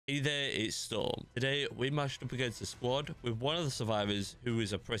Hey there, it's Storm. Today, we matched up against a squad with one of the survivors who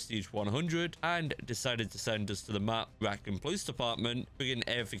is a Prestige 100 and decided to send us to the map Raccoon Police Department, bringing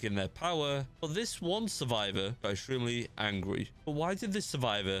everything in their power. But this one survivor got extremely angry. But why did this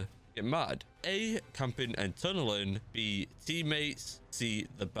survivor get mad? A, camping and tunneling. B, teammates. C,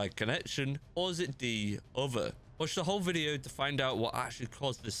 the bad connection. Or is it D, other? Watch the whole video to find out what actually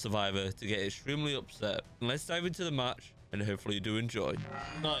caused this survivor to get extremely upset. And let's dive into the match, and hopefully you do enjoy.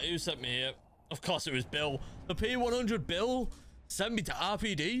 No, who sent me here? Of course it was Bill. The P100 Bill sent me to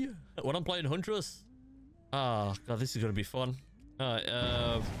RPD when I'm playing Huntress. Ah, God, this is going to be fun. All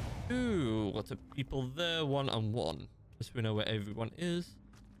right, ooh, lots of people there, 1-on-1. Just so we know where everyone is.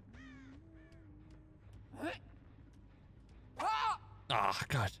 Ah,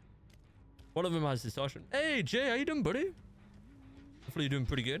 God. One of them has distortion. Hey, Jay, how you doing, buddy? Hopefully you're doing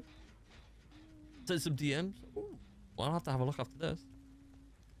pretty good. Send some DMs. Ooh. Well, I'll have to have a look after this.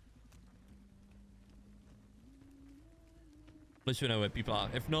 At least we know where people are.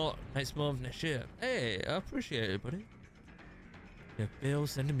 If not, next month, next year. Hey, I appreciate it, buddy. Yeah, Bill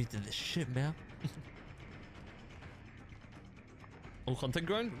sending me to this shit, man. All content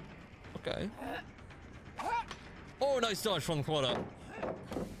grind? Okay. Oh, nice dodge from the corner.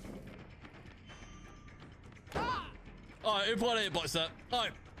 Alright, who put a hitbox there?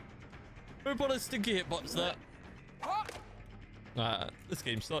 Alright. Who put a stinky hitbox there? This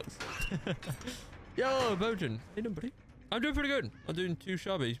game sucks. Yo, Bojan. How you doing, buddy? I'm doing pretty good. I'm doing too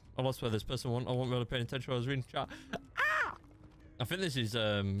shabby. I lost where this person went. I wasn't really paying attention. I was reading chat. Ah! I think this is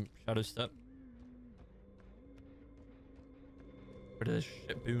Shadow Step. Rid of this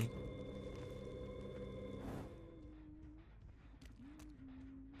shit boon.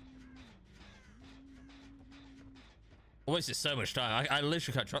 I wasted so much time. I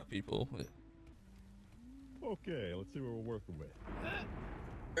literally can't track people. Okay, let's see what we're working with.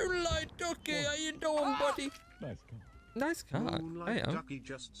 Moonlight Ducky, how you doing, buddy? Nice car. Nice car. Moonlight Ducky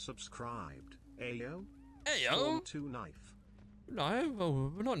just subscribed. Ayo. Ayo. To knife.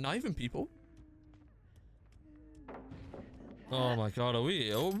 No, we're not knifing people. Oh my God, are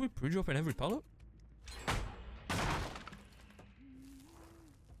we pre-dropping every pallet?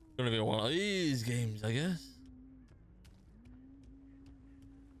 Gonna be one of these games, I guess.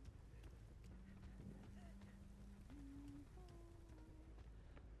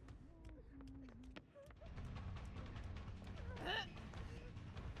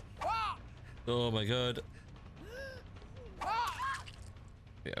 Oh my God.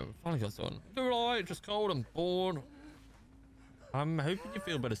 Yeah, we finally got someone. Doing alright, just cold and bored. I'm hoping you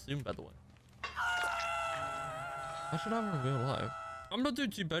feel better soon, by the way. I should have in real life. I'm not doing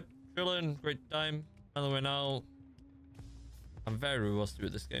too bad. Chilling, great time. By the way, now I'm very rusty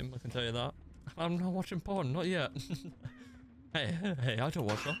with this game, I can tell you that. I'm not watching porn, not yet. hey, I don't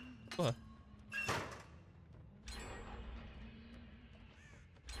watch that. What?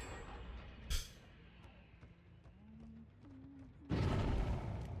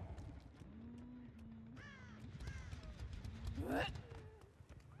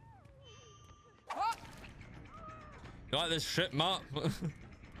 You like this shit, Mark?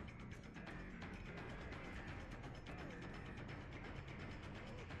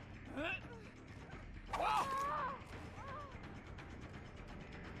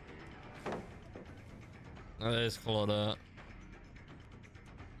 There's Claudia.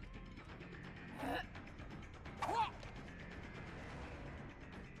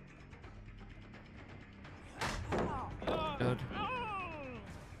 Good.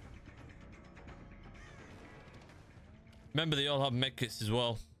 Remember, they all have medkits as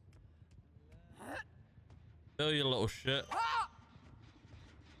well. Bill, you little shit.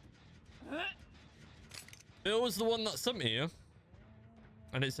 Bill was the one that sent me here.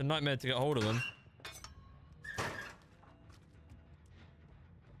 And it's a nightmare to get hold of him.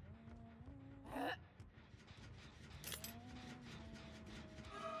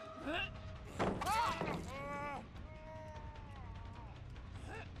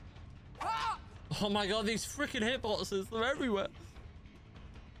 Oh my God, these freaking hitboxes, they're everywhere.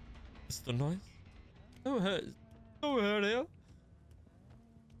 It's still nice. No hurt. No hurt here.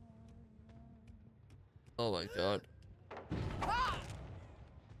 Oh my God.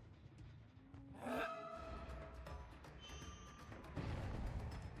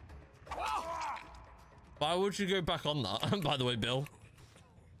 Why would you go back on that? By the way, Bill.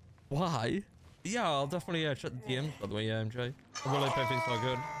 Why? Yeah, I'll definitely check the DMs, by the way, yeah, MJ. I really hope things are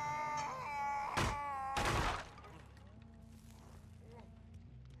good.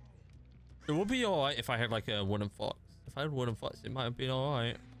 It would be alright if I had like a wooden fox. If I had wooden fox, it might have been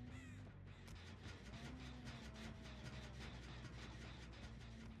alright.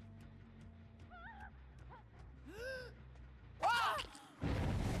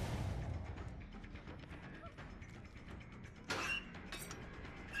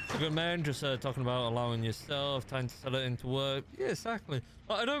 good, man. Just talking about allowing yourself time to settle into work. Yeah, exactly.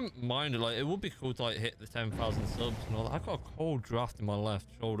 Like, I don't mind it. Like, it would be cool to like hit the 10,000 subs and all that. I got a cold draft in my left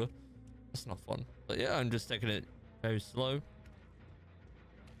shoulder. That's not fun. But yeah, I'm just taking it very slow.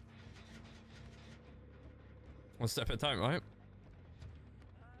 One step at a time, right?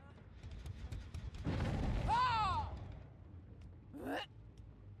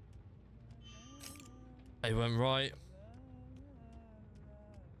 They went right.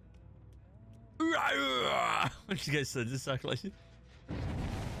 When she gets to this circulation.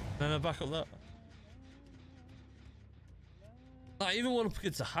 Then I back up that. I even want to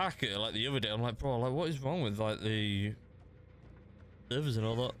get to hack it like the other day. I'm like, bro, like what is wrong with like the servers and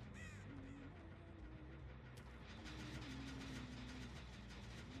all that?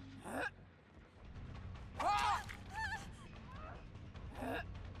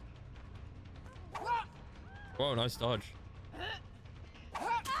 Whoa, nice dodge.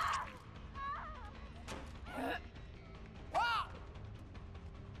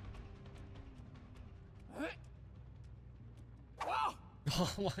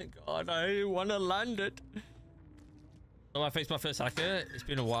 Oh my god, I want to land it. So I faced my first hacker. It's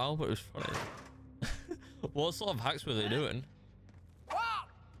been a while, but it was funny. What sort of hacks were they doing?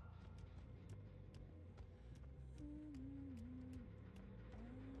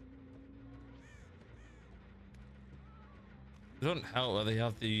 It doesn't help that they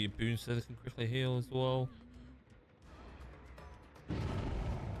have the boon so they can quickly heal as well.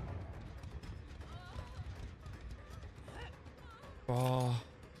 Oh.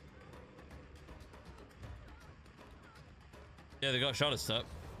 Yeah, they got shot at step.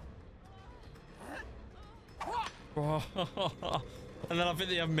 Oh. And then I think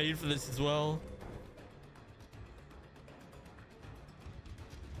they have made for this as well.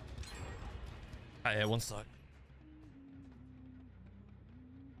 Ah, yeah, one side.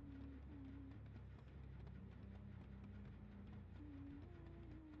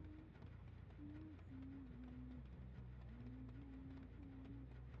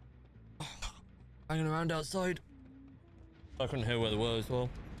 Hanging around outside. I couldn't hear where they were as well.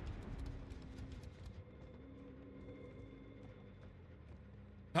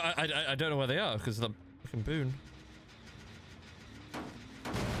 I don't know where they are because of the fucking boon.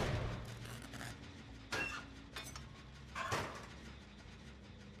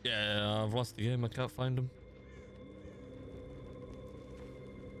 Yeah, I've lost the game. I can't find them.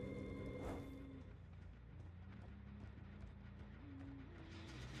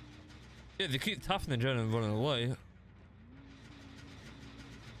 Yeah, they keep tapping the gen and running away.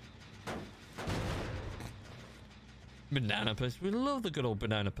 Banana perks. We love the good old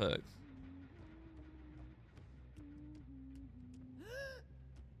banana perks.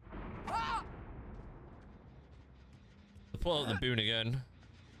 Pull out the boon again.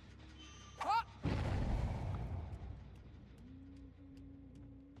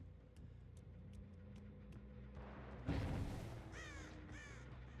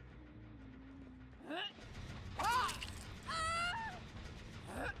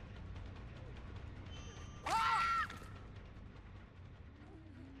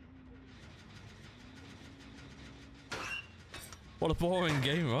 What a boring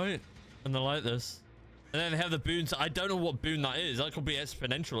game, right? And they like this. And then they have the boons. I don't know what boon that is. That could be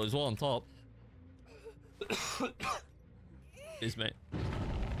exponential as well on top. Excuse me.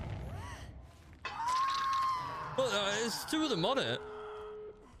 But it's two of them on it.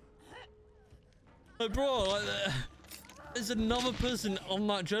 Like, bro, like, there's another person on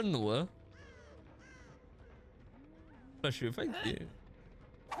that general. Bless you, thank you.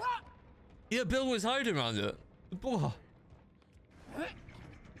 Yeah, Bill was hiding around it. Bro.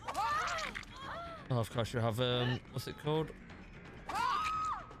 Oh, of course you have what's it called?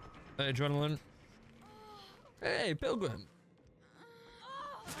 Adrenaline. Hey, Pilgrim.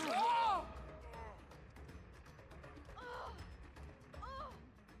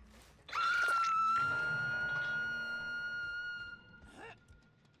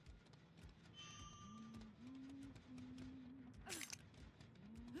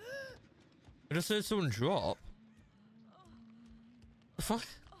 I just heard someone drop. The fuck?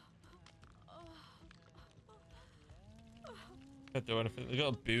 Can't do anything. They got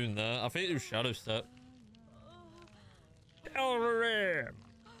a boon there. I think it was shadow step.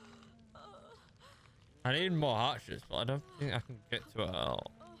 I need more hatches, but I don't think I can get to it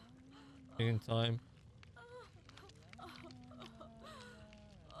all in time.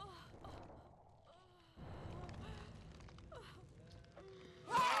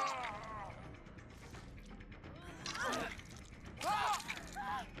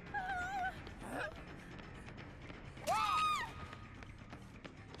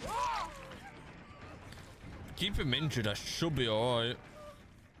 keep him injured, I should be alright.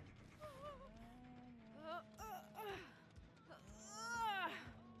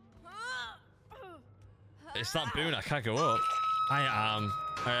 It's that boon, I can't go up. I am.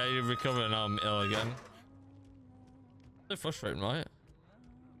 I recover and I'm ill again. So frustrating, right?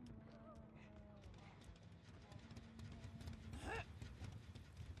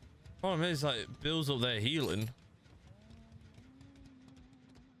 Problem is, like, Bill's up there healing.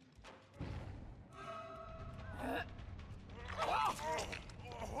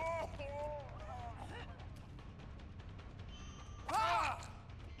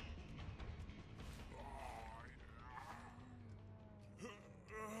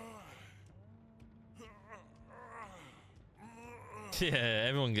 Yeah,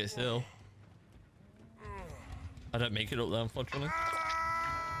 everyone gets ill. I don't make it up there, unfortunately.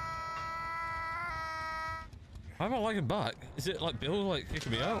 Why am I lagging back? Is it like Bill like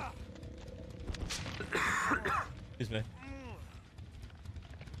kicking me out? Excuse me.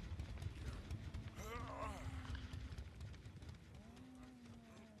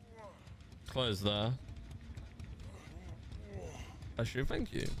 Close there. Actually,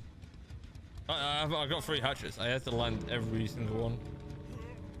 thank you. I got 3 hatches. I had to land every single one.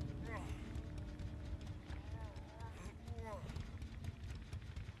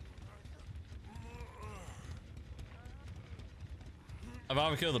 I've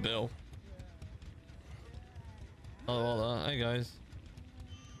either killed the Bill. Oh, all that. Hey guys.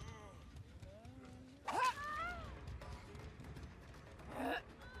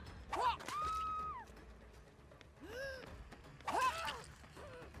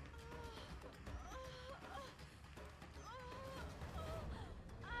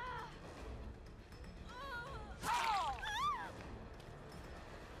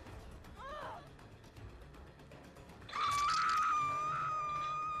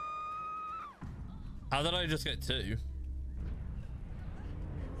 How did I just get 2?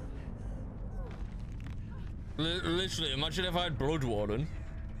 Literally, imagine if I had Blood Warden.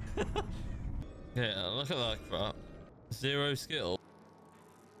 Yeah, look at that crap. 0 skill.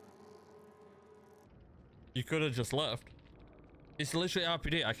 You could have just left. It's literally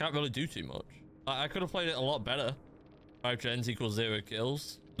RPD. I can't really do too much. I could have played it a lot better. 5 gens equals 0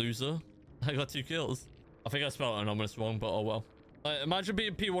 kills. Loser. I got 2 kills. I think I spelled anonymous wrong, but oh well. Imagine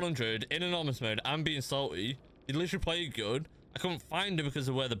being P100 in anonymous mode and being salty. You literally played good. I couldn't find it because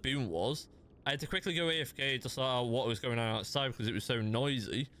of where the boom was. I had to quickly go AFK to sort out what was going on outside because it was so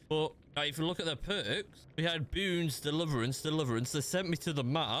noisy. But if you look at their perks, we had boons, deliverance. They sent me to the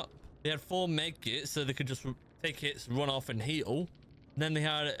map. They had 4 med kits so they could just take hits, run off and heal. And then they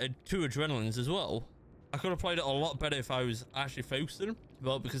had 2 adrenalines as well. I could have played it a lot better if I was actually focusing.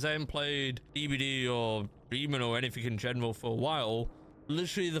 But because I haven't played DBD or Demon or anything in general for a while,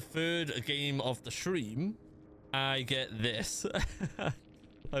 literally the 3rd game of the stream, I get this.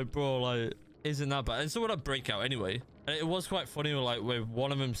 Like, bro, like, isn't that bad? And so would I break out anyway. And it was quite funny, like, where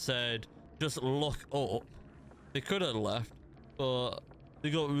one of them said, just look up. They could have left, but they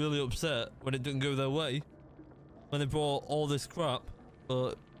got really upset when it didn't go their way. When they brought all this crap.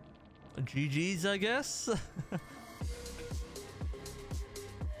 But GG's, I guess.